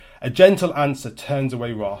A gentle answer turns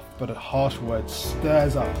away wrath, but a harsh word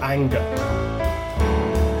stirs up anger.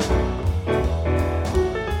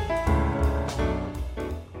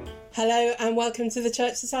 Hello and welcome to the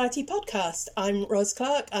Church Society podcast. I'm Ros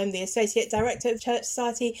Clark. I'm the Associate Director of Church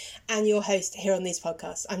Society and your host here on these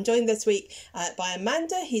podcasts. I'm joined this week by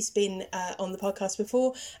Amanda, who's been on the podcast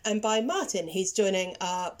before, and by Martin, who's joining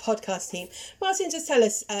our podcast team. Martin, just tell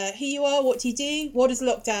us who you are, what do you do, what does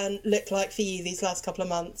lockdown look like for you these last couple of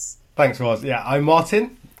months? Thanks, Ros. Yeah, I'm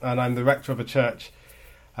Martin, and I'm the rector of a church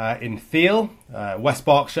in Thiel, West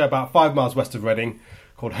Berkshire, about 5 miles west of Reading,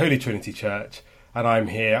 called Holy Trinity Church. And I'm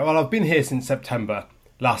here, well, I've been here since September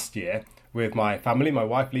last year with my family, my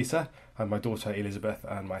wife Lisa, and my daughter Elizabeth,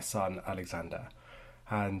 and my son Alexander.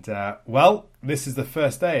 And, well, this is the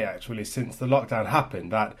first day, actually, since the lockdown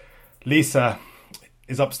happened, that Lisa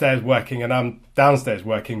is upstairs working and I'm downstairs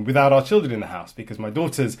working without our children in the house, because my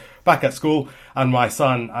daughter's back at school and my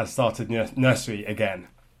son has started nursery again.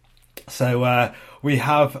 So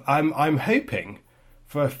I'm hoping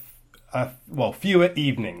for fewer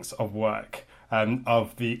evenings of work.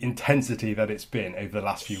 Of the intensity that it's been over the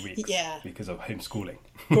last few weeks because of homeschooling.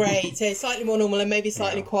 Great, so slightly more normal and maybe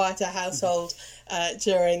slightly quieter household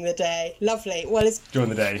during the day. Lovely. Well, it's during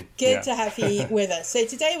the day. Good to have you with us. So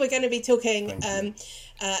today we're going to be talking a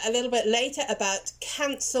little bit later about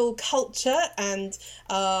cancel culture and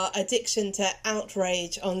our addiction to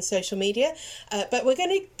outrage on social media. But we're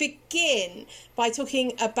going to begin by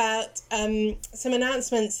talking about some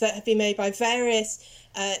announcements that have been made by various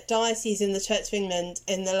dioceses in the Church of England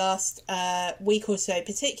in the last week or so.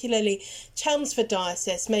 Particularly Chelmsford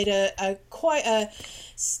Diocese made quite a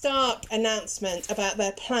stark announcement about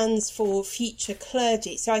their plans for future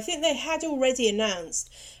clergy. So I think they had already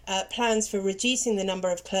announced plans for reducing the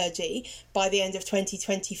number of clergy by the end of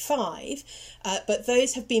 2025, but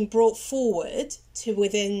those have been brought forward to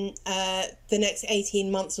within the next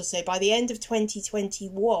 18 months or so. By the end of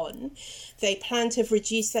 2021, they plan to have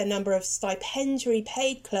reduced their number of stipendiary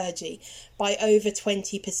paid clergy by over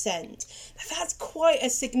 20%. Now, that's quite a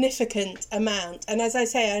significant amount. And as I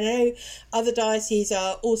say, I know other dioceses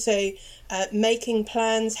are also making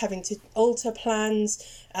plans, having to alter plans,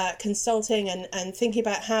 consulting and thinking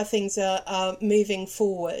about how things are moving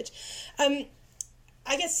forward.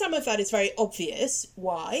 I guess some of that is very obvious.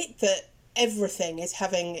 Why? That everything is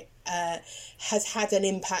has had an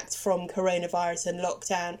impact from coronavirus and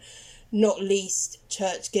lockdown, not least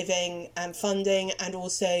church giving and funding, and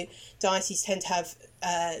also dioceses tend to have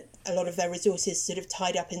a lot of their resources sort of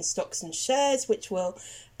tied up in stocks and shares, which will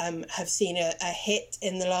have seen a hit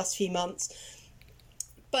in the last few months.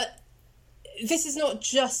 But this is not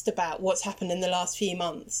just about what's happened in the last few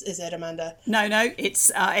months, is it, Amanda? No,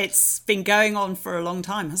 it's been going on for a long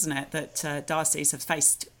time, hasn't it? That dioceses have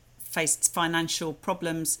faced financial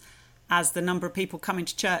problems as the number of people coming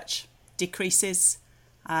to church decreases.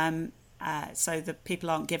 So the people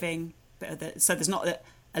aren't giving. So there's not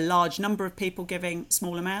a large number of people giving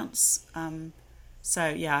small amounts. And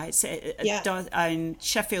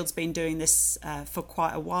Sheffield's been doing this for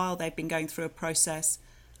quite a while. They've been going through a process.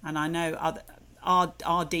 And I know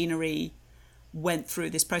our deanery went through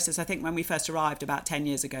this process. I think when we first arrived about 10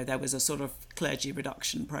 years ago, there was a sort of clergy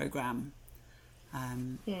reduction programme.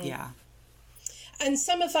 And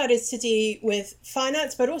some of that is to do with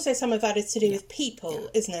finance, but also some of that is to do with people,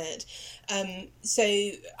 isn't it? So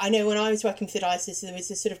I know when I was working for the diocese, there was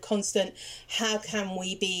this sort of constant, how can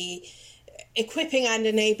we be equipping and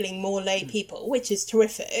enabling more lay people, which is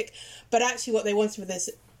terrific. But actually what they wanted was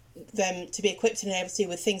them to be equipped and able to do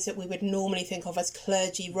with things that we would normally think of as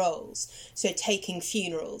clergy roles. So taking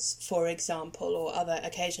funerals, for example, or other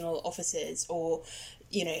occasional offices, or,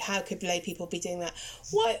 you know, how could lay people be doing that?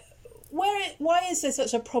 Why is there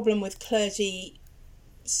such a problem with clergy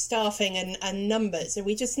staffing and numbers? Are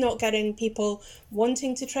we just not getting people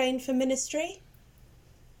wanting to train for ministry?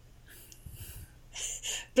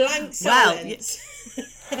 Blank silence.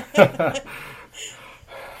 Well,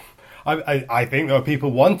 I think there are people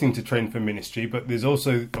wanting to train for ministry, but there's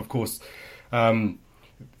also, of course, as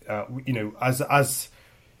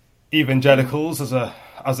evangelicals, as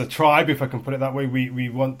a tribe, if I can put it that way,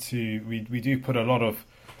 we do put a lot of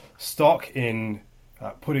stock in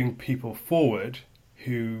putting people forward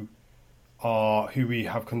who we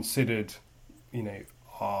have considered,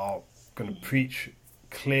 are going to preach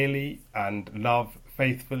clearly and love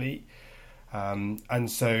faithfully, and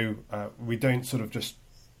so we don't sort of just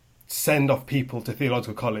send off people to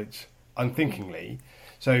theological college unthinkingly.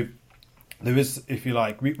 So there is, if you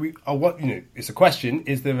like, it's a question: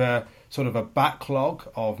 is there a sort of a backlog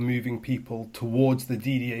of moving people towards the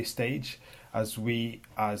DDA stage, as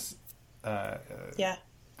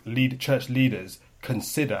church leaders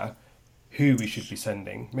consider who we should be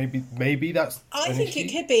sending? Maybe that's I think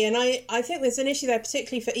it could be, and I think there's an issue there,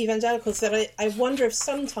 particularly for evangelicals, that I wonder if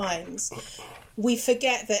sometimes we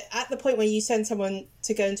forget that at the point where you send someone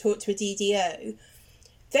to go and talk to a DDO,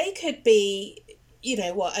 they could be,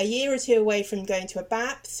 a year or two away from going to a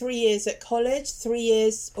BAP, 3 years at college, 3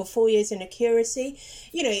 years or 4 years in a curacy,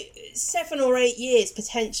 7 or 8 years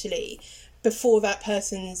potentially before that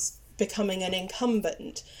person's becoming an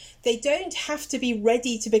incumbent. They don't have to be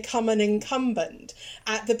ready to become an incumbent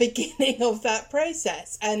at the beginning of that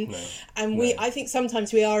process. I think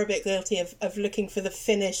sometimes we are a bit guilty of looking for the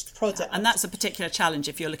finished product. And that's a particular challenge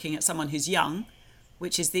if you're looking at someone who's young,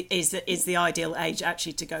 which is the ideal age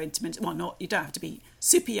actually to go into ministry. Well, you don't have to be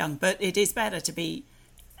super young, but it is better to be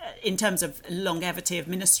in terms of longevity of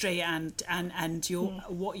ministry and your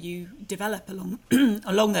what you develop along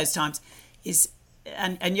along those times is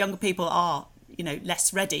and younger people are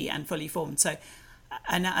less ready and fully formed. So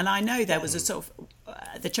and I know there was a sort of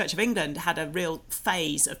the Church of England had a real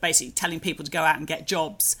phase of basically telling people to go out and get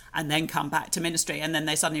jobs and then come back to ministry, and then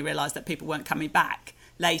they suddenly realised that people weren't coming back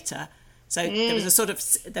later. So there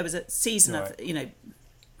was a season of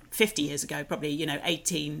 50 years ago probably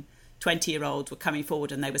 18 20-year-olds were coming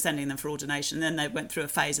forward and they were sending them for ordination, and then they went through a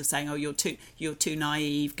phase of saying, oh, you're too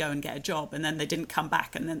naive, go and get a job, and then they didn't come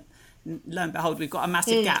back, and then lo and behold we've got a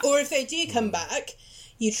massive gap. Or if they do come back,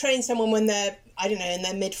 you train someone when they're in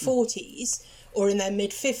their mid-40s or in their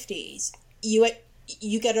mid-50s,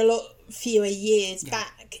 you get a lot fewer years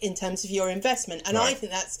back in terms of your investment, and I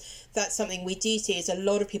think that's something we do see is a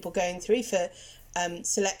lot of people going through for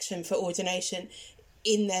selection for ordination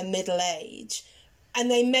in their middle age, and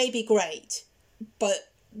they may be great, but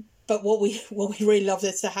what we really love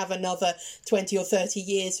is to have another 20 or 30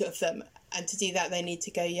 years of them, and to do that they need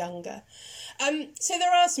to go younger. So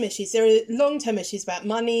there are some issues. There are long-term issues about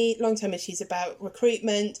money, long-term issues about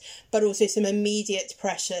recruitment, but also some immediate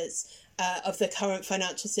pressures of the current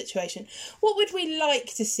financial situation. What would we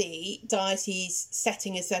like to see dioceses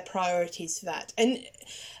setting as their priorities for that? And,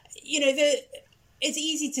 it's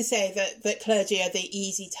easy to say that clergy are the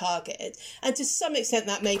easy target, and to some extent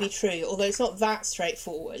that may be true, although it's not that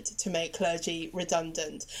straightforward to make clergy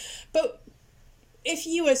redundant. But if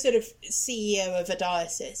you were sort of CEO of a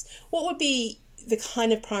diocese, what would be the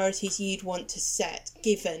kind of priorities you'd want to set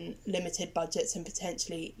given limited budgets and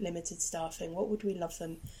potentially limited staffing? What would we love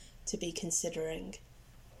them to be considering?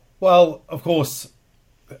 Well, of course,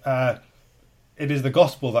 it is the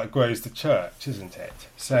gospel that grows the church, isn't it?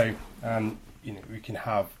 So, we can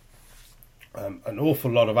have an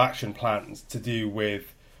awful lot of action plans to do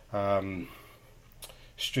with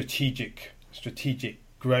strategic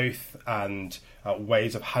growth and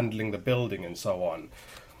ways of handling the building and so on.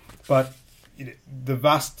 But the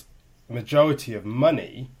vast majority of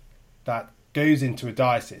money that goes into a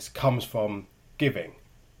diocese comes from giving.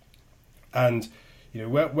 And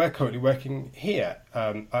we're currently working here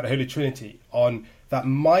at Holy Trinity on that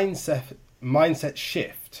mindset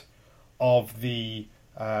shift of the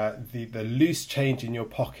loose change in your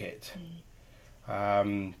pocket,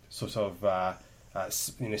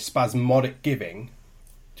 spasmodic giving,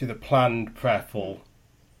 to the planned, prayerful,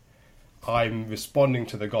 I'm responding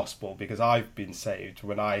to the gospel because I've been saved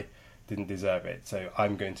when I didn't deserve it, so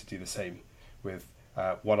I'm going to do the same with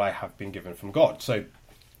what I have been given from God. So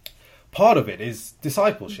part of it is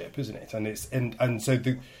discipleship, isn't it? And so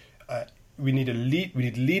we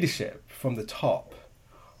need leadership from the top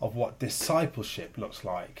of what discipleship looks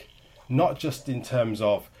like, not just in terms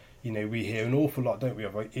of we hear an awful lot, don't we,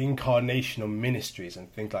 of incarnational ministries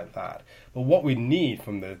and things like that. But what we need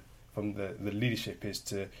from the leadership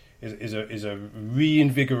is a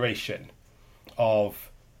reinvigoration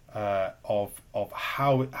of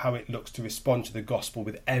how it looks to respond to the gospel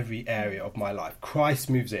with every area of my life. Christ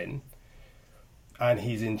moves in, and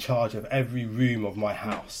he's in charge of every room of my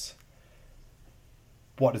house.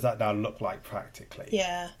 What does that now look like practically?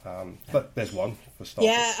 Yeah. But there's one for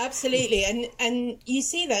starters. Yeah, absolutely. And you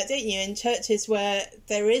see that, don't you, in churches where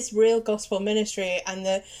there is real gospel ministry and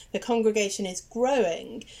the congregation is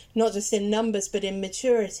growing, not just in numbers but in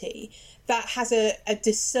maturity, that has a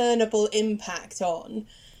discernible impact on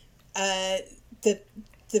the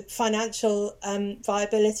financial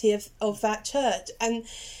viability of that church. And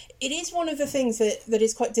it is one of the things that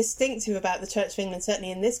is quite distinctive about the Church of England,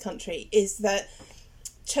 certainly in this country, is that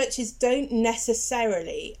churches don't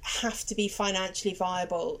necessarily have to be financially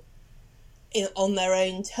viable on their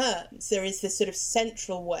own terms. There is this sort of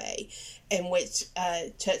central way in which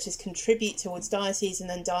churches contribute towards dioceses, and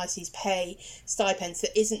then dioceses pay stipends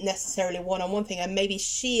that isn't necessarily a one-on-one thing, and maybe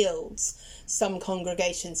shields some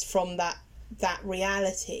congregations from that that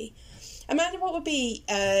reality. Amanda, what would be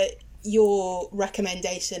your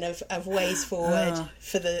recommendation of ways forward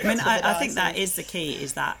for the? I think that is the key.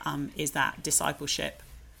 Is that discipleship,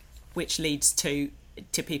 which leads to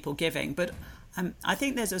people giving. But I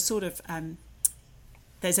think there's a sort of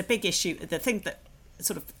there's a big issue. The thing that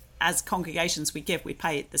sort of, as congregations, we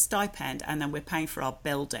pay the stipend, and then we're paying for our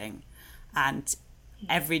building, and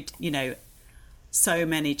so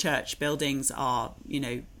many church buildings are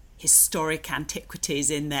historic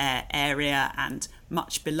antiquities in their area and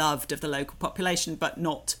much beloved of the local population, but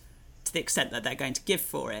not to the extent that they're going to give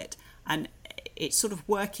for it. And it's sort of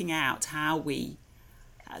working out how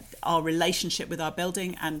our relationship with our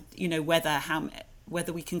building, and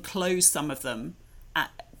whether we can close some of them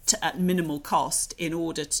at minimal cost, in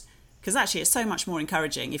order to, because actually it's so much more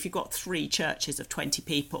encouraging if you've got 3 churches of 20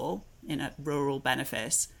 people in a rural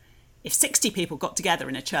benefice. If 60 people got together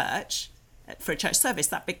in a church for a church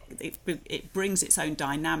service, it brings its own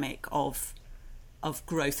dynamic of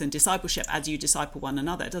growth and discipleship as you disciple one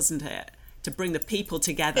another, doesn't it? To bring the people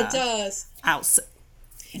together. It does.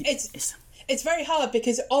 It's very hard,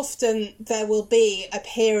 because often there will be a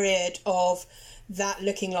period of that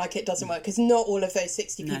looking like it doesn't work, because not all of those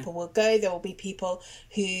 60 people will go. There will be people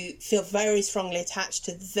who feel very strongly attached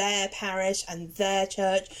to their parish and their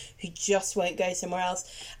church who just won't go somewhere else.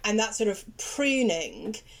 And that sort of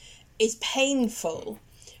pruning is painful.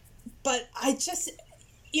 But I just,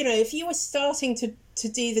 if you were starting to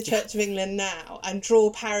do the Church of England now and draw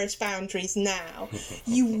parish boundaries now,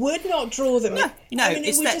 you would not draw them.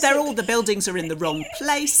 They're all, the buildings are in the wrong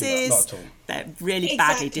places. Not at all. They're really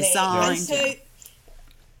badly designed. And so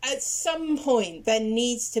at some point there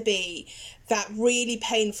needs to be that really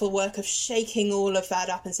painful work of shaking all of that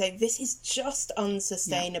up and saying, this is just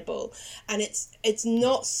unsustainable. And it's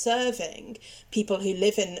not serving people who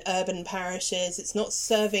live in urban parishes. It's not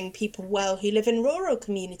serving people well who live in rural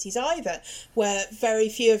communities either, where very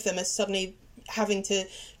few of them are suddenly having to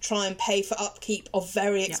try and pay for upkeep of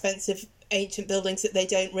very expensive ancient buildings that they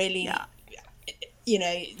don't really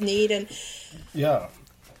need. And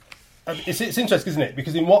it's interesting, isn't it?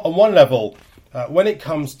 Because on one level, when it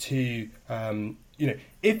comes to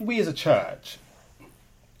if we as a church,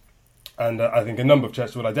 and I think a number of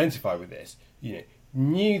churches will identify with this,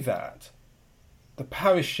 knew that the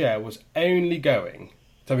parish share was only going,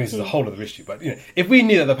 so I mean, this is a whole other issue, but if we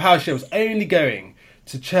knew that the parish share was only going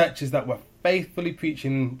to churches that were faithfully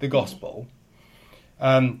preaching the gospel,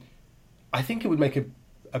 I think it would make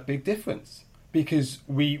a big difference. Because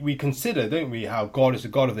we consider, don't we, how God is the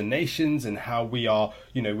God of the nations, and how we are,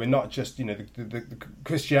 we're not just, the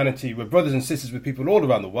Christianity, we're brothers and sisters with people all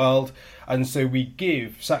around the world. And so we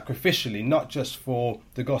give sacrificially, not just for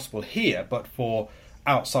the gospel here, but for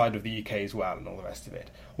outside of the UK as well, and all the rest of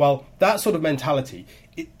it. Well, that sort of mentality,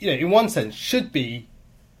 in one sense, should be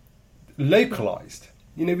localised.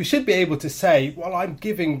 We should be able to say, well, I'm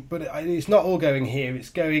giving, but it's not all going here. It's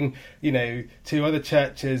going, to other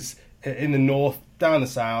churches in the north, down the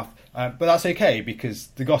south, but that's okay because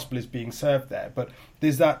the gospel is being served there. But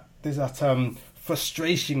there's that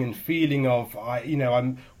frustration and feeling of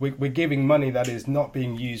we're giving money that is not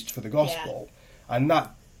being used for the gospel, and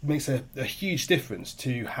that makes a huge difference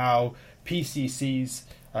to how PCCs,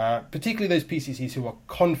 particularly those PCCs who are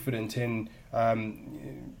confident in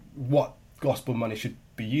what gospel money should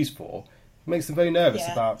be used for, makes them very nervous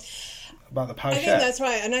about the parish. I think that's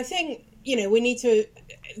right, and I think we need to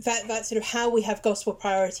that sort of how we have gospel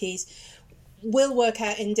priorities will work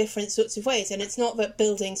out in different sorts of ways. And it's not that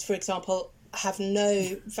buildings, for example, have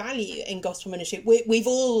no value in gospel ministry. We've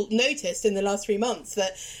all noticed in the last 3 months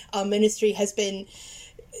that our ministry has been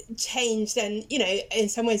changed, and in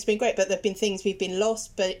some ways been great, but there have been things we've been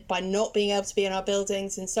lost by not being able to be in our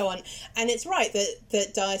buildings and so on. And it's right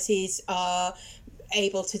that dioceses are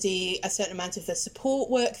able to do a certain amount of the support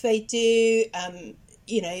work they do, and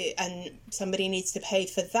somebody needs to pay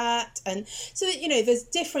for that. And so, there's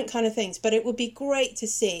different kind of things, but it would be great to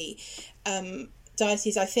see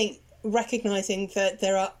dioceses, I think, recognising that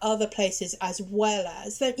there are other places as well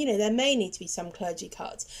as, there may need to be some clergy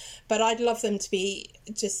cuts, but I'd love them to be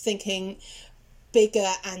just thinking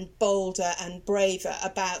bigger and bolder and braver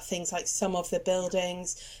about things like some of the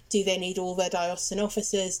buildings. Do they need all their diocesan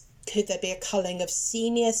officers? Could there be a culling of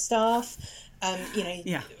senior staff?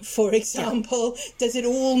 For example, does it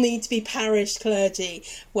all need to be parish clergy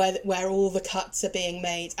where all the cuts are being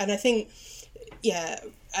made? And I think,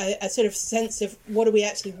 a sort of sense of what are we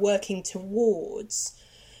actually working towards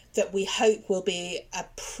that we hope will be a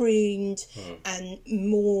pruned and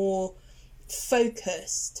more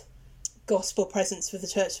focused gospel presence for the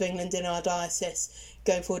Church of England in our diocese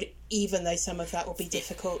going forward, even though some of that will be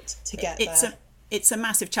difficult to get there. It's a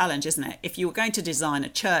massive challenge, isn't it? If you were going to design a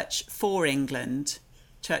church for England,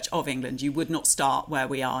 Church of England, you would not start where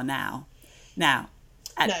we are now. Now,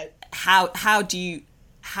 no. How do you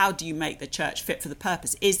make the church fit for the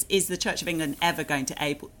purpose? Is the Church of England ever going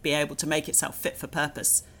to be able to make itself fit for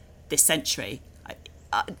purpose this century?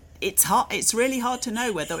 It's hard. It's really hard to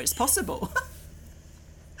know whether it's possible.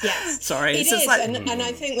 Yes, sorry, it is, and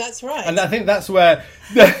I think that's right. And I think that's where,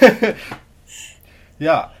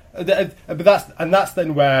 yeah, but that's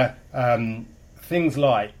then where things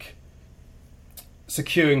like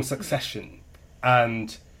securing succession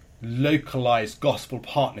and localized gospel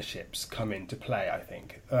partnerships come into play, I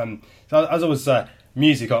think. So as I was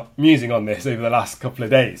musing on this over the last couple of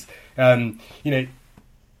days,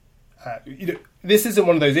 this isn't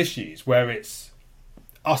one of those issues where it's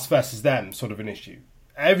us versus them sort of an issue.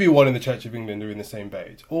 Everyone in the Church of England are in the same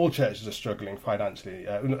boat. All churches are struggling financially,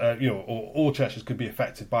 or all churches could be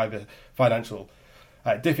affected by the financial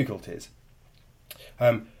difficulties.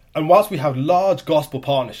 And whilst we have large gospel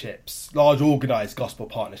partnerships, large organised gospel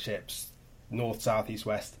partnerships, north, south, east,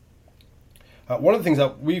 west, one of the things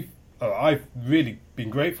that I've really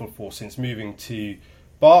been grateful for since moving to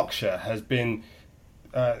Berkshire has been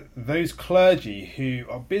those clergy who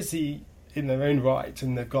are busy in their own right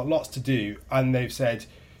and they've got lots to do, and they've said,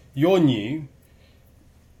 you're new,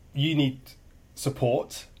 you need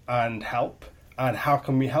support and help, and how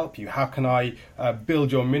can we help you? How can I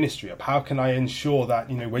build your ministry up? How can I ensure that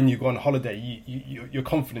when you go on holiday you're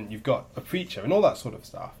confident you've got a preacher and all that sort of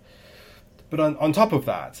stuff. But on top of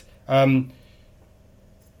that,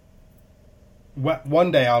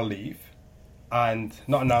 one day I'll leave, and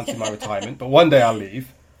not announcing my retirement, but one day I'll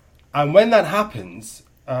leave, and when that happens,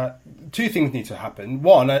 two things need to happen.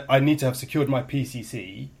 One, I need to have secured my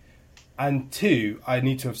PCC, and two, I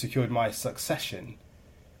need to have secured my succession.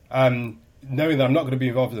 Knowing that I'm not going to be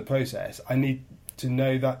involved in the process, I need to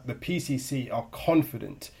know that the PCC are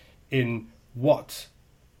confident in what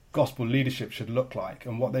gospel leadership should look like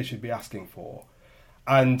and what they should be asking for.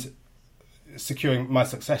 And securing my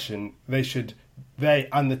succession, they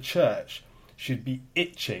and the church should be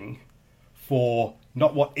itching for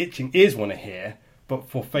not what itching ears want to hear, but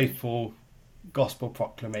for faithful gospel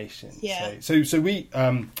proclamation. Yeah. So we,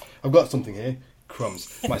 I've got something here.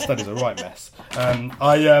 Crumbs. My study's a right mess.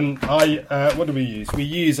 What do we use? We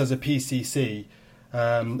use as a PCC.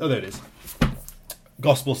 There it is.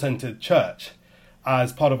 Gospel-centered church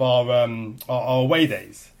as part of our away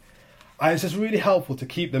days. And it's just really helpful to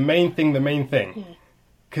keep the main thing,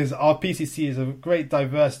 because our PCC is a great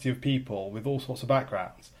diversity of people with all sorts of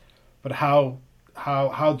backgrounds. But how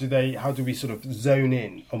do we sort of zone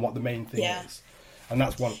in on what the main thing is? And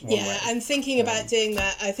that's one way. And thinking about doing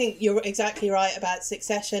that, I think you're exactly right about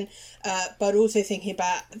succession, but also thinking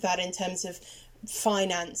about that in terms of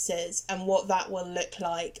finances and what that will look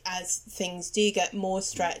like as things do get more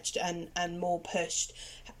stretched and more pushed.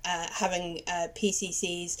 Having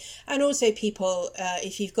PCCs, and also people,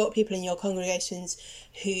 if you've got people in your congregations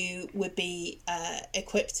who would be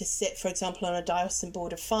equipped to sit, for example, on a diocesan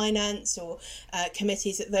board of finance or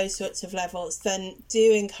committees at those sorts of levels, then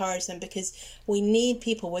do encourage them, because we need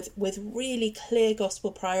people with really clear gospel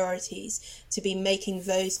priorities to be making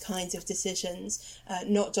those kinds of decisions,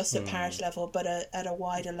 not just at parish level, but at a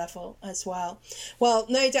wider level as well. Well,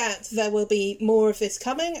 no doubt there will be more of this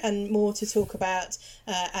coming and more to talk about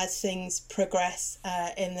as things progress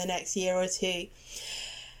in the next year or two.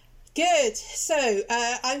 Good. So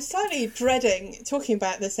I'm slightly dreading talking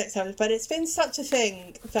about this next time, but it's been such a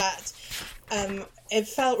thing that it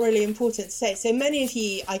felt really important to say. So many of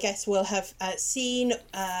you, I guess, will have seen,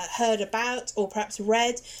 heard about, or perhaps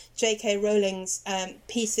read J.K. Rowling's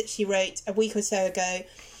piece that she wrote a week or so ago,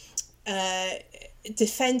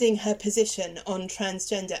 defending her position on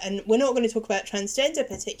transgender. And we're not going to talk about transgender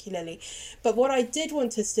particularly, but what I did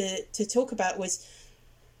want us to talk about was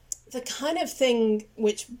the kind of thing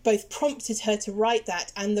which both prompted her to write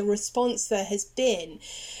that and the response there has been.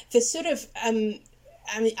 The sort of,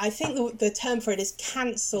 I think the term for it is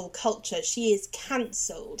cancel culture. She is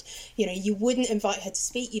cancelled. You wouldn't invite her to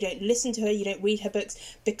speak, you don't listen to her, you don't read her books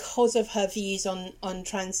because of her views on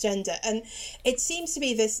transgender. And it seems to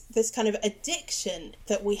be this kind of addiction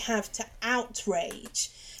that we have to outrage.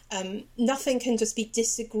 Nothing can just be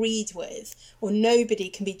disagreed with, or nobody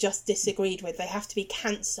can be just disagreed with. They have to be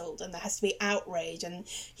cancelled, and there has to be outrage, and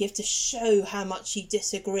you have to show how much you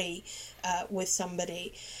disagree with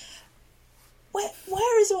somebody.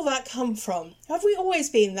 Where has all that come from? Have we always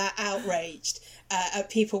been that outraged at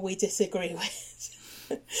people we disagree with?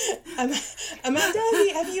 Amanda,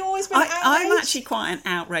 have you always been outraged? I'm actually quite an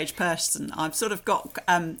outraged person. I've sort of got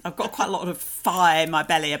I've got quite a lot of fire in my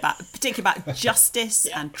belly particularly about justice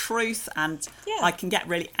and truth, and I can get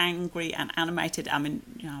really angry and animated. I mean,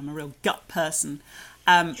 I'm a real gut person.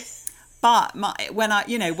 But when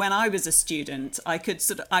I was a student,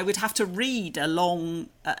 I would have to read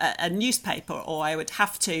a newspaper, or I would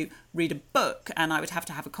have to read a book, and I would have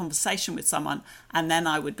to have a conversation with someone, and then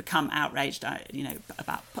I would become outraged.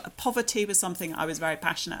 About poverty was something I was very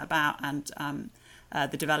passionate about, and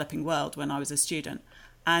the developing world when I was a student.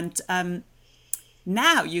 And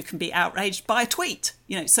now you can be outraged by a tweet.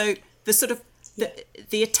 So the sort of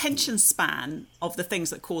the attention span of the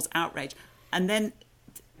things that cause outrage, and then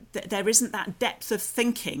there isn't that depth of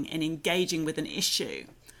thinking in engaging with an issue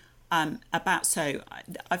so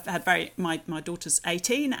I've had my daughter's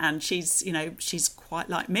 18, and she's quite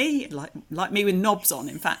like me with knobs on,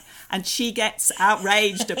 in fact, and she gets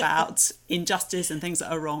outraged about injustice and things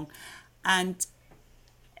that are wrong, and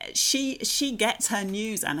she gets her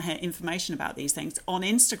news and her information about these things on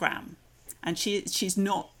Instagram, and she's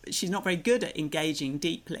not very good at engaging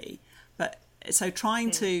deeply, but so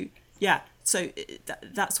trying to So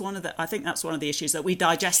that's I think that's one of the issues, that we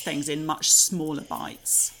digest things in much smaller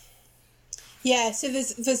bites. Yeah, so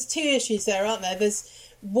there's two issues there, aren't there? There's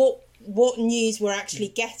what news we're actually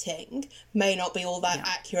getting may not be all that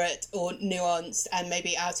accurate or nuanced, and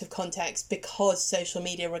maybe out of context, because social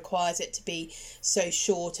media requires it to be so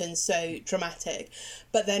short and so dramatic.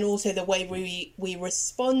 But then also the way we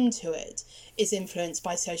respond to it is influenced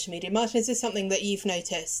by social media. Martin, is this something that you've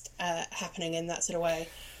noticed happening in that sort of way?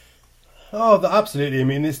 Oh, absolutely. I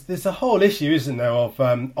mean, there's a whole issue, isn't there, of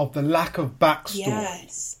the lack of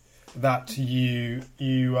backstory that you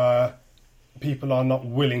people are not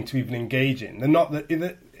willing to even engage in. They're not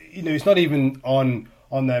it's not even on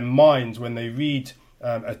their minds when they read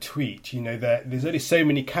a tweet. There's only so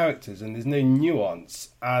many characters, and there's no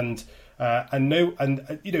nuance, and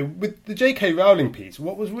with the J.K. Rowling piece,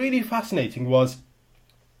 what was really fascinating was,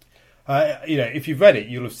 if you've read it,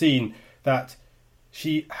 you'll have seen that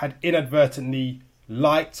she had inadvertently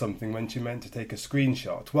liked something when she meant to take a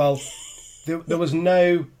screenshot. Well, there was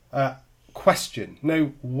no question,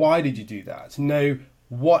 no why did you do that, no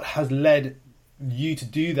what has led you to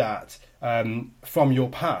do that from your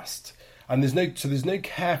past, and there's no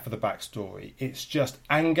care for the backstory. It's just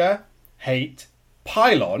anger, hate,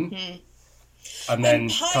 pile-on.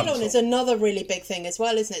 And pile-on is another really big thing as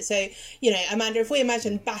well, isn't it? So, Amanda, if we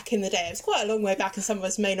imagine back in the day, it's quite a long way back, and some of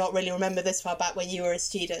us may not really remember this far back when you were a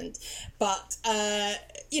student, but,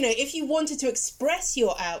 if you wanted to express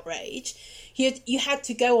your outrage, you had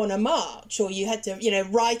to go on a march, or you had to,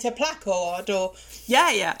 write a placard, or...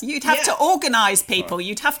 You'd have to organise people. Right.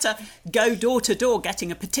 You'd have to go door to door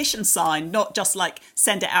getting a petition signed, not just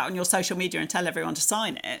send it out on your social media and tell everyone to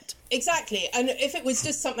sign it. Exactly. And if it was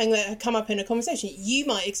just something that had come up in a conversation, you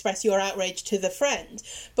might express your outrage to the friend.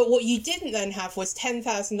 But what you didn't then have was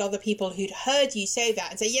 10,000 other people who'd heard you say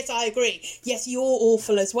that and say, yes, I agree. Yes, you're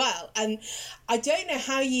awful as well. And I don't know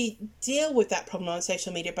how you deal with that problem on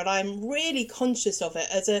social media, but I'm really conscious of it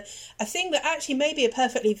as a thing that actually may be a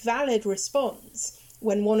perfectly valid response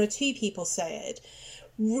when one or two people say it,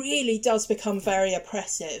 really does become very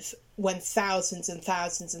oppressive when thousands and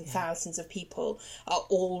thousands and thousands of people are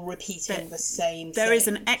all repeating the same thing. There is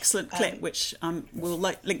an excellent clip, which we'll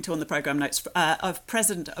link to on the programme notes, of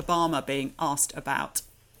President Obama being asked about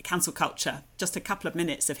cancel culture. Just a couple of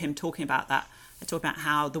minutes of him talking about that. I talk about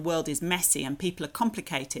how the world is messy and people are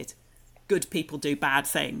complicated. Good people do bad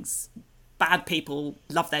things. Bad people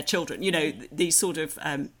love their children. These sort of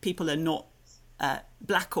people are not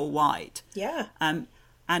black or white. Yeah.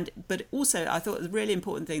 But also, I thought the really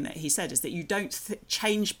important thing that he said is that you don't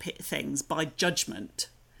change things by judgment.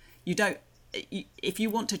 You don't. If you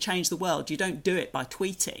want to change the world, you don't do it by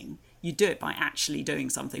tweeting. You do it by actually doing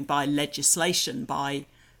something, by legislation, by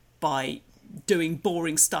doing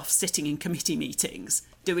boring stuff, sitting in committee meetings,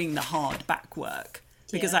 doing the hard back work.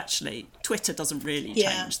 Because actually, Twitter doesn't really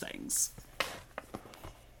change things.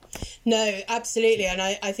 No, absolutely. And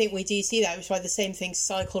I think we do see that, which is why the same things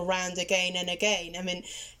cycle round again and again. I mean,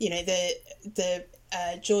 the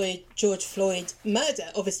George Floyd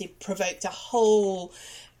murder obviously provoked a whole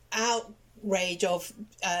outrage of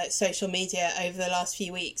social media over the last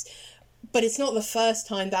few weeks. But it's not the first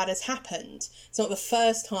time that has happened. It's not the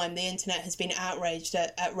first time the internet has been outraged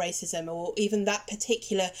at racism, or even that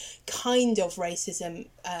particular kind of racism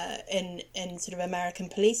in sort of American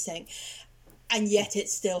policing. And yet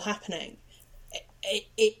it's still happening.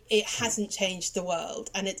 it hasn't changed the world,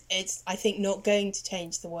 and it's I think not going to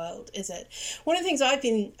change the world, is it? One of the things I've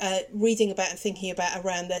been reading about and thinking about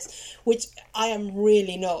around this, which I am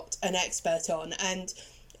really not an expert on, and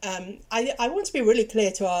I want to be really clear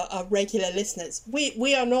to our regular listeners,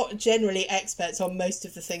 we are not generally experts on most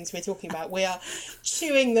of the things we're talking about. We are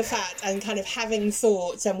chewing the fat and kind of having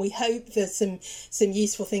thoughts, and we hope there's some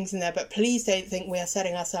useful things in there, but please don't think we are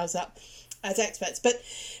setting ourselves up as experts. But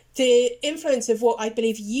the influence of what I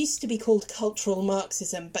believe used to be called cultural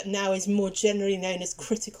Marxism, but now is more generally known as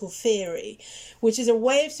critical theory, which is a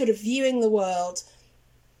way of sort of viewing the world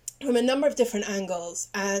from a number of different angles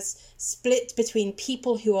as split between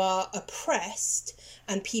people who are oppressed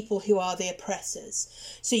and people who are the oppressors.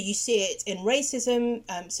 So you see it in racism,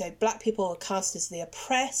 so black people are cast as the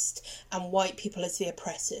oppressed and white people as the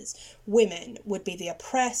oppressors. Women would be the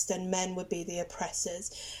oppressed and men would be the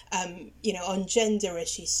oppressors. On gender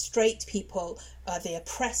issues, straight people are the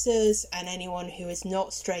oppressors and anyone who is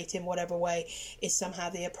not straight in whatever way is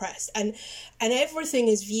somehow the oppressed. And everything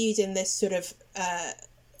is viewed in this sort of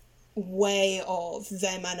way of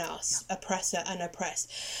them and us, oppressor and oppressed.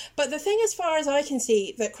 But the thing, as far as I can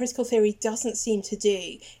see, that critical theory doesn't seem to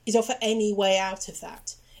do is offer any way out of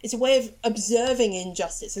that. It's a way of observing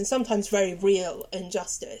injustice, and sometimes very real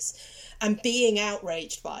injustice, and being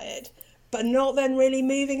outraged by it, but not then really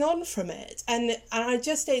moving on from it. And I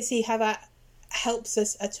just don't see how that helps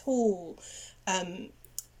us at all,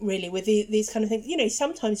 really, with these kind of things,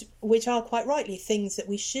 sometimes, which are quite rightly things that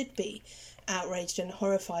we should be outraged and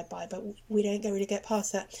horrified by, but we don't really get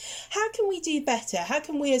past that. How can we do better? How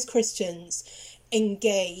can we as Christians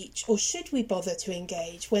engage, or should we bother to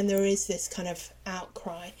engage when there is this kind of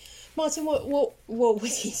outcry? Martin, what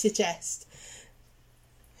would you suggest?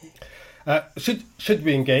 Should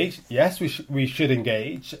we engage? Yes, we should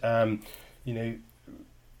engage.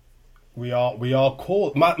 We are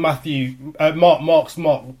called Matthew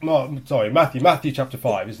chapter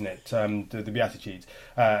 5, isn't it? The Beatitudes,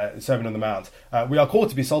 Sermon on the Mount. We are called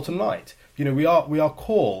to be salt and light. We are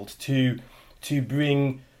called to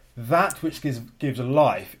bring that which gives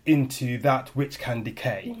life into that which can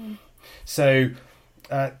decay. Mm. So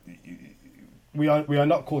we are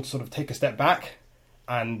not called to sort of take a step back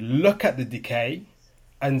and look at the decay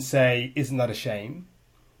and say, "Isn't that a shame?"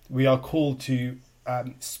 We are called to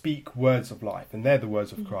speak words of life, and they're the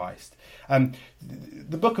words of Christ.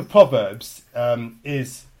 The book of Proverbs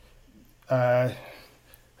is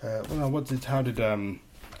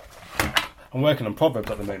I'm working on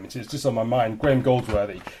Proverbs at the moment. It's just on my mind. Graham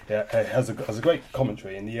Goldsworthy has a great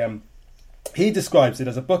commentary, and he describes it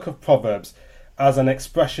as a book of Proverbs as an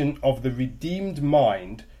expression of the redeemed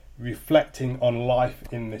mind reflecting on life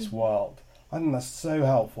in this world. I think that's so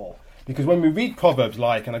helpful. Because when we read Proverbs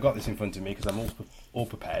like, and I got this in front of me because I'm all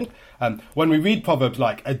prepared, when we read Proverbs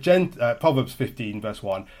like, Proverbs 15 verse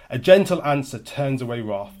 1, a gentle answer turns away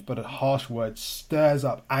wrath, but a harsh word stirs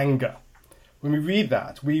up anger. When we read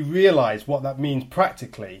that, we realise what that means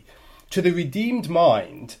practically. To the redeemed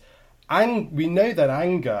mind, and we know that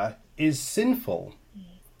anger is sinful.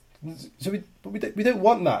 So we don't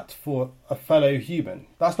want that for a fellow human.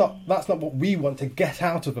 That's not what we want to get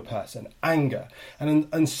out of a person. Anger,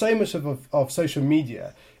 and so much of social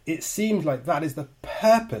media, it seems like that is the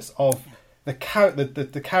purpose of the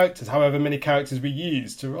characters, however many characters we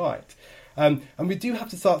use to write. And we do have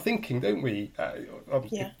to start thinking, don't we?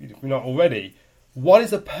 If we're not already, what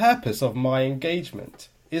is the purpose of my engagement?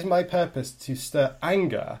 Is my purpose to stir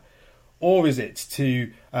anger, or is it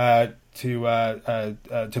to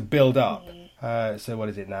build up? So what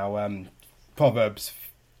is it now? Proverbs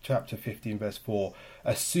chapter 15 verse 4.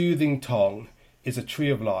 A soothing tongue is a tree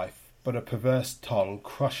of life, but a perverse tongue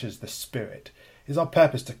crushes the spirit. Is our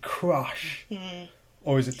purpose to crush,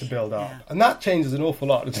 or is it to build up? And that changes an awful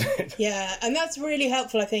lot, doesn't it? Yeah, and that's really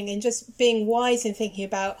helpful, I think, in just being wise in thinking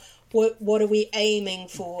about what are we aiming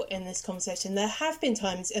for in this conversation. There have been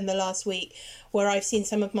times in the last week where I've seen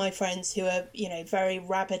some of my friends who are, very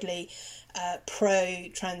rabidly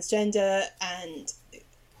pro-transgender, and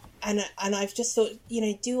I've just thought,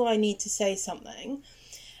 do I need to say something?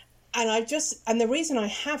 And the reason I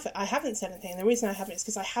haven't said anything, and the reason I haven't is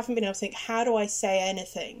because I haven't been able to think, how do I say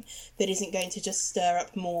anything that isn't going to just stir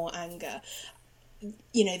up more anger?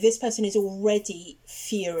 This person is already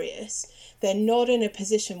furious. They're not in a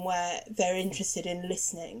position where they're interested in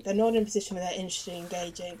listening. They're not in a position where they're interested in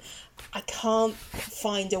engaging. I can't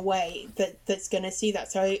find a way that's going to see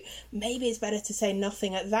that. So maybe it's better to say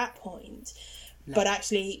nothing at that point, but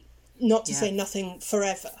actually not to say nothing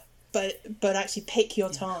forever, but actually pick your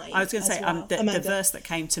time. I was going to say, the verse that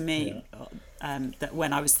came to me that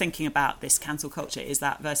when I was thinking about this cancel culture is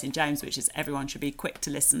that verse in James, which is everyone should be quick to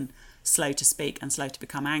listen, slow to speak, and slow to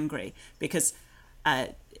become angry. Because,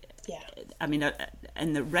 I mean,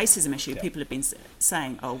 in the racism issue, people have been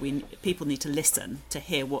saying, people need to listen to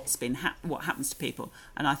hear what happens to people.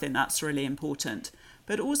 And I think that's really important.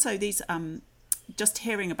 But also these, just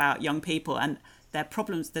hearing about young people and their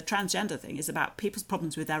problems, the transgender thing is about people's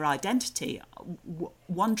problems with their identity,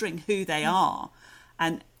 wondering who they are.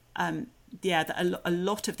 And a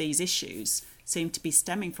lot of these issues seem to be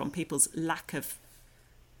stemming from people's lack of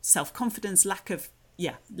self-confidence, lack of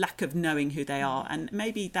knowing who they are, and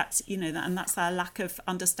maybe that's and that's their lack of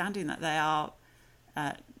understanding that they are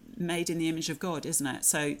made in the image of God, isn't it?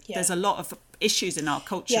 So there's a lot of issues in our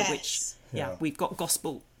culture which we've got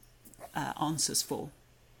gospel answers for.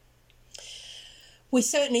 We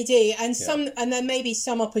certainly do, and and there may be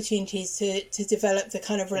some opportunities to develop the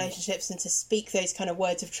kind of relationships and to speak those kind of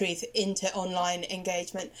words of truth into online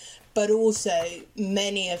engagement. But also,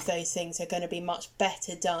 many of those things are going to be much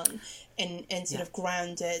better done in sort of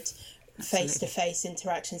grounded, face-to-face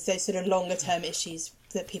interactions. Those sort of longer-term issues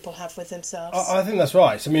that people have with themselves. I think that's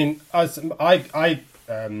right. I mean, I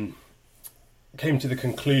came to the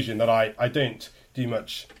conclusion that I don't do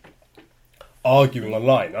much arguing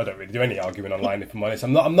online. I don't really do any arguing online, if I'm honest.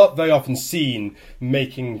 I'm not very often seen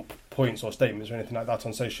making points or statements or anything like that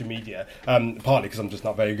on social media, partly because I'm just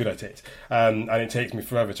not very good at it, and it takes me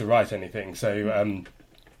forever to write anything, so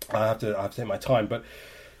I have to take my time. But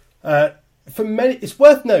for many, it's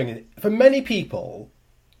worth knowing, for many people,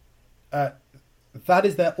 that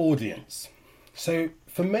is their audience. So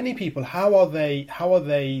for many people, how are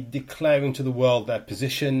they declaring to the world their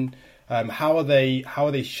position? How are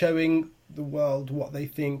they showing the world what they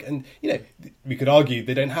think? And we could argue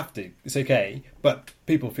they don't have to, it's okay, but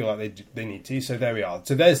people feel like they need to, so there we are.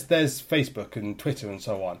 So there's Facebook and Twitter and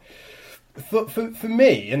so on. For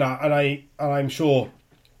me, and I'm sure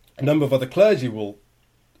a number of other clergy will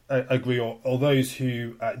agree, or those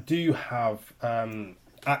who do have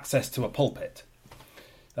access to a pulpit,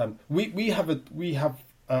 we have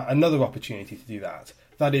another opportunity to do that.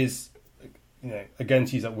 That is, again,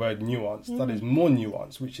 to use that word nuance, that is more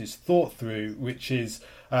nuance, which is thought through, which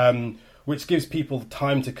gives people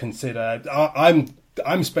time to consider.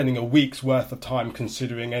 I'm spending a week's worth of time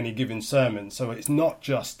considering any given sermon, so it's not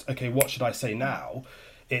just, okay, what should I say now?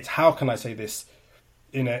 It's how can I say this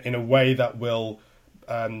in a way that will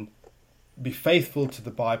be faithful to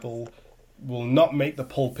the Bible, will not make the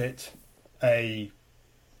pulpit a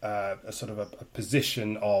sort of a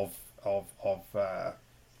position of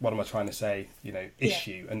what am I trying to say?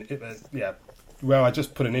 Issue, and where I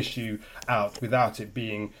just put an issue out without it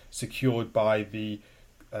being secured by the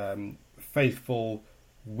faithful,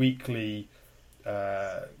 weekly,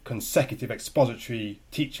 consecutive expository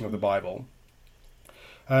teaching of the Bible.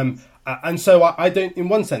 And so I don't, in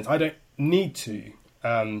one sense, I don't need to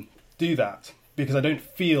do that because I don't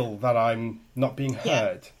feel that I'm not being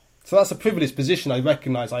heard. So that's a privileged position I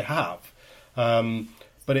recognise I have.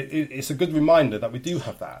 But it's a good reminder that we do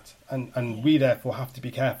have that, and we therefore have to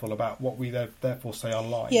be careful about what we therefore say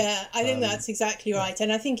online. Yeah, I think that's exactly right.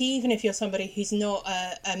 And I think even if you're somebody who's not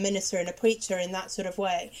a minister and a preacher in that sort of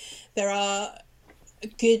way, there are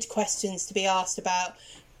good questions to be asked about,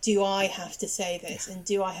 do I have to say this, and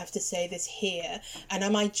do I have to say this here? And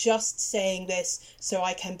am I just saying this so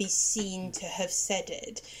I can be seen to have said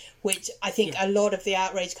it? Which I think a lot of the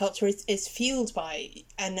outrage culture is fueled by.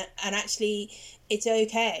 And actually, it's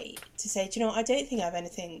okay to say, do you know what, I don't think I have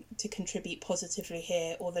anything to contribute positively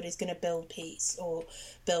here, or that is going to build peace or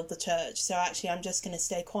build the church. So actually, I'm just going to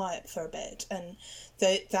stay quiet for a bit. And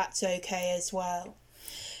that's okay as well.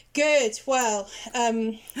 Good. Well,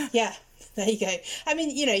 there you go. I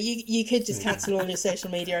mean, you could just cancel all your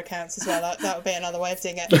social media accounts as well. That would be another way of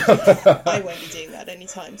doing it. I won't be doing that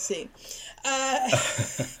anytime soon.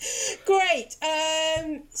 Great.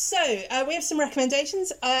 So we have some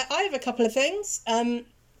recommendations. I have a couple of things.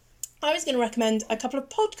 I was going to recommend a couple of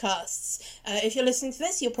podcasts. If you're listening to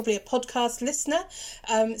this, you're probably a podcast listener.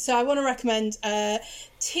 So I want to recommend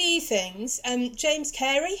two things. James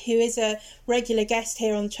Carey, who is a regular guest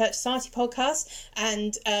here on the Church Society podcast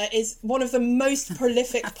and is one of the most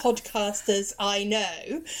prolific podcasters I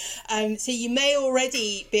know. So you may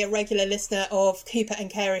already be a regular listener of Cooper and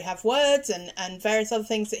Carey Have Words and various other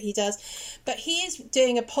things that he does. But he is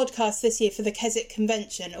doing a podcast this year for the Keswick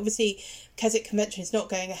Convention. Obviously, Keswick Convention is not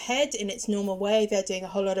going ahead in its normal way. They're doing a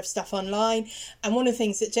whole lot of stuff online. And one of the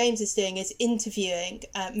things that James is doing is interviewing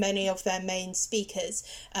many of their main speakers.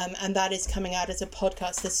 And that is coming out as a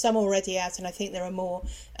podcast. There's some already out, and I think there are more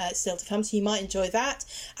still to come. So you might enjoy that.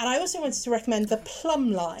 And I also wanted to recommend The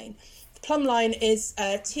Plumb Line. Plumline is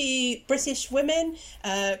two British women,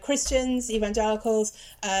 Christians, evangelicals,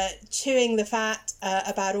 chewing the fat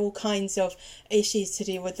about all kinds of issues to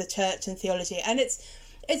do with the church and theology. And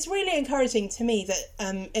it's really encouraging to me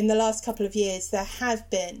that in the last couple of years there have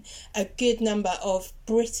been a good number of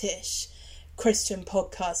British Christian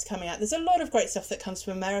podcasts coming out. There's a lot of great stuff that comes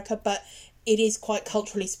from America, but it is quite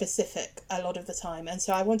culturally specific a lot of the time. And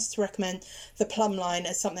so I wanted to recommend the Plumline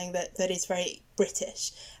as something that is very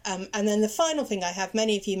British. And then the final thing I have,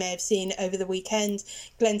 many of you may have seen over the weekend,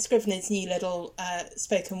 Glenn Scrivener's new little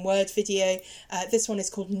spoken word video. This one is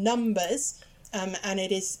called Numbers. And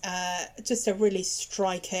it is just a really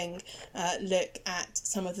striking look at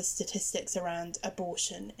some of the statistics around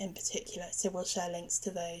abortion in particular. So we'll share links to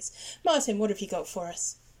those. Martin, what have you got for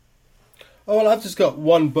us? Oh, well, I've just got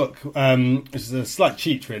one book. This is a slight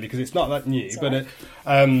cheat, really, because it's not that new. But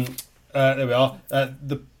there we are.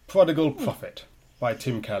 The Prodigal Prophet by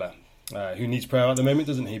Tim Keller, who needs prayer at the moment,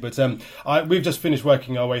 doesn't he? But we've just finished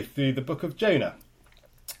working our way through the book of Jonah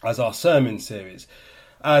as our sermon series.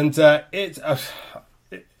 And it's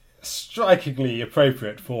strikingly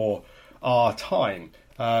appropriate for our time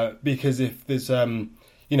because if there's,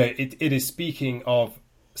 it is speaking of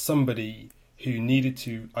somebody who needed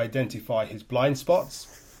to identify his blind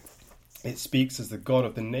spots. It speaks as the God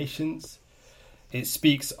of the nations. It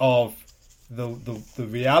speaks of the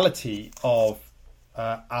reality of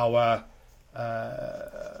our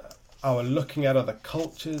looking at other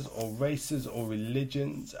cultures or races or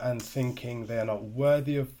religions and thinking they are not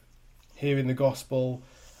worthy of hearing the gospel.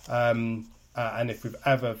 And if we've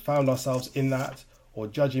ever found ourselves in that or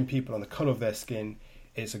judging people on the colour of their skin,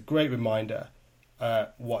 it's a great reminder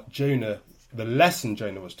the lesson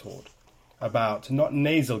Jonah was taught about not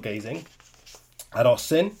nasal gazing at our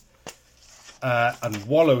sin and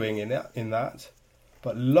wallowing in that,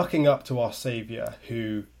 but looking up to our Saviour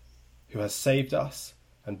who has saved us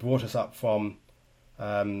and brought us up from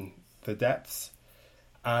the depths,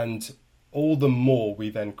 and all the more we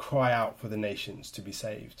then cry out for the nations to be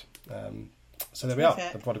saved. So there we are,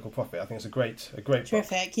 The Prodigal Prophet. I think it's a great Terrific,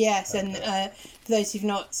 book. yes. And for those who've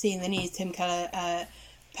not seen the news, Tim Keller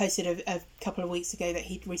posted a couple of weeks ago that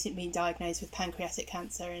he'd recently been diagnosed with pancreatic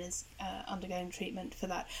cancer and is undergoing treatment for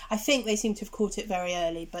that. I think they seem to have caught it very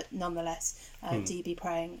early, but nonetheless, do be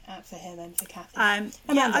praying for him and for Kathy.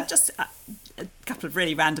 I've just a couple of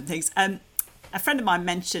really random things. A friend of mine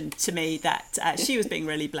mentioned to me that she was being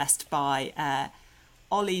really blessed by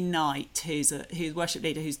Ollie Knight, who's a worship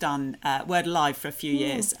leader who's done Word Alive for a few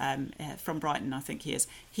years, from Brighton, I think he is.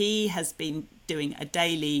 He has been doing a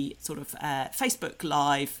daily sort of Facebook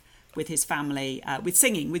Live with his family, with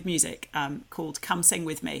singing, with music, called Come Sing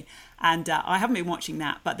With Me. And I haven't been watching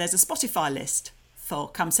that, but there's a Spotify list for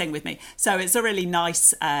Come Sing With Me. So it's a really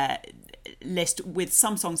nice list with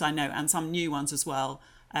some songs I know and some new ones as well.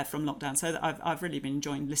 From lockdown, so I've really been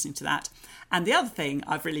enjoying listening to that. And the other thing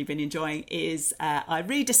I've really been enjoying is I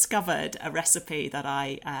rediscovered a recipe that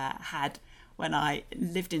I had when I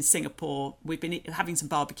lived in Singapore. We've been having some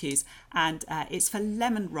barbecues, and it's for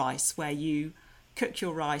lemon rice, where you cook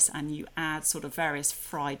your rice and you add sort of various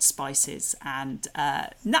fried spices and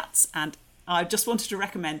nuts. And I just wanted to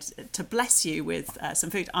recommend to bless you with some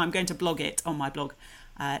food. I'm going to blog it on my blog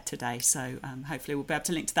today, so hopefully we'll be able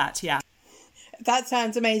to link to that. Yeah. That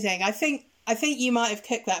sounds amazing. I think you might have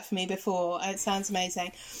cooked that for me before. It sounds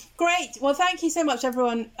amazing. Great. Well, thank you so much,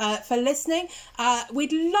 everyone, for listening.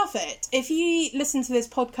 We'd love it if you listen to this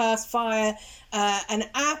podcast via an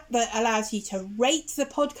app that allows you to rate the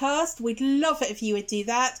podcast. We'd love it if you would do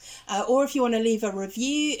that. Or if you want to leave a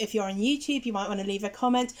review, if you're on YouTube, you might want to leave a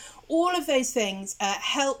comment. All of those things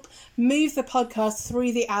help move the podcast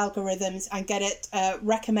through the algorithms and get it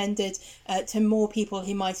recommended to more people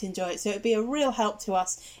who might enjoy it. So it'd be a real help to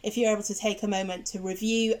us if you're able to take a moment to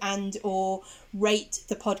review and or rate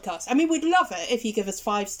the podcast. I mean, we'd love it if you give us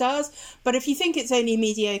 5 stars, but if you think it's only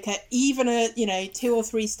mediocre, even a 2 or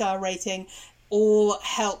 3 star rating all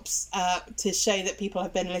helps to show that people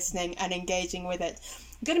have been listening and engaging with it.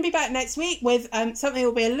 I'm going to be back next week with something that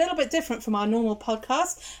will be a little bit different from our normal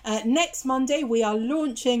podcast. Next Monday, we are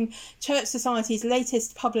launching Church Society's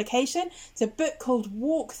latest publication. It's a book called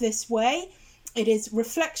Walk This Way. It is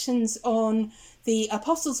reflections on the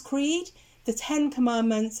Apostles' Creed, the 10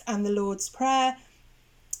 Commandments and the Lord's Prayer.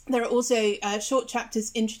 There are also short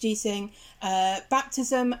chapters introducing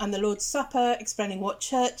baptism and the Lord's Supper, explaining what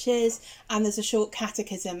church is, and there's a short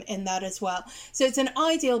catechism in that as well. So it's an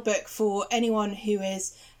ideal book for anyone who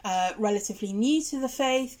is relatively new to the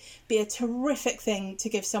faith, be a terrific thing to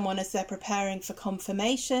give someone as they're preparing for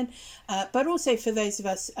confirmation, but also for those of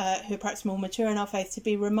us who are perhaps more mature in our faith to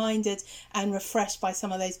be reminded and refreshed by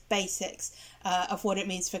some of those basics of what it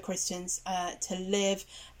means for Christians to live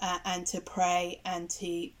and to pray and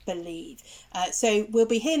to believe. So we'll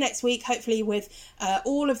be here next week, hopefully with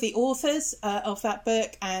all of the authors of that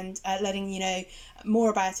book and letting you know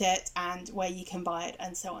more about it and where you can buy it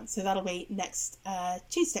and so on. So that'll be next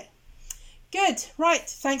Tuesday. Good. Right.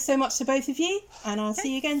 Thanks so much to both of you, and I'll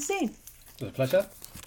see you again soon. It was a pleasure.